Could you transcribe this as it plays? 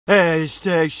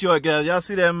Hashtag short, guys. Y'all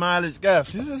see that mileage?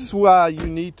 Guys, this is why you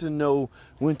need to know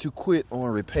when to quit on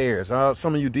repairs.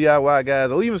 Some of you DIY guys,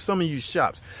 or even some of you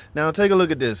shops. Now, take a look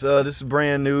at this. This is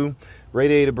brand new.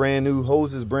 Radiator brand new.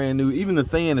 Hose is brand new. Even the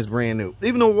fan is brand new.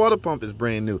 Even the water pump is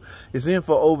brand new. It's in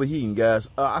for overheating, guys.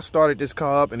 I started this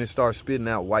car up and it started spitting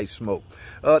out white smoke.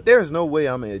 There is no way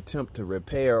I'm going to attempt to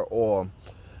repair or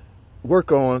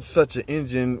work on such an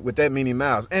engine with that many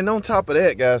miles. And on top of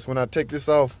that, guys, when I take this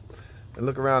off and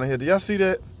look around here, do y'all see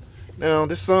that? Now,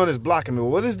 this sun is blocking me.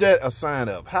 What is that a sign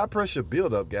of? High pressure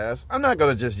buildup, guys. I'm not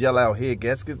going to just yell out head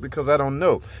gaskets because I don't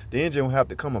know. The engine will have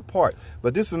to come apart.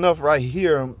 But this is enough right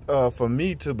here for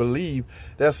me to believe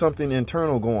there's something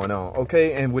internal going on,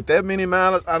 okay? And with that many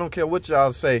miles, I don't care what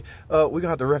y'all say, we're going to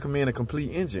have to recommend a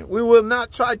complete engine. We will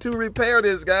not try to repair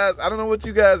this, guys. I don't know what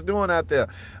you guys doing out there.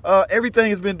 Everything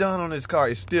has been done on this car.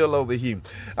 It's still overheating.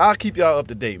 I'll keep y'all up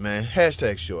to date, man.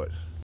 Hashtag shorts.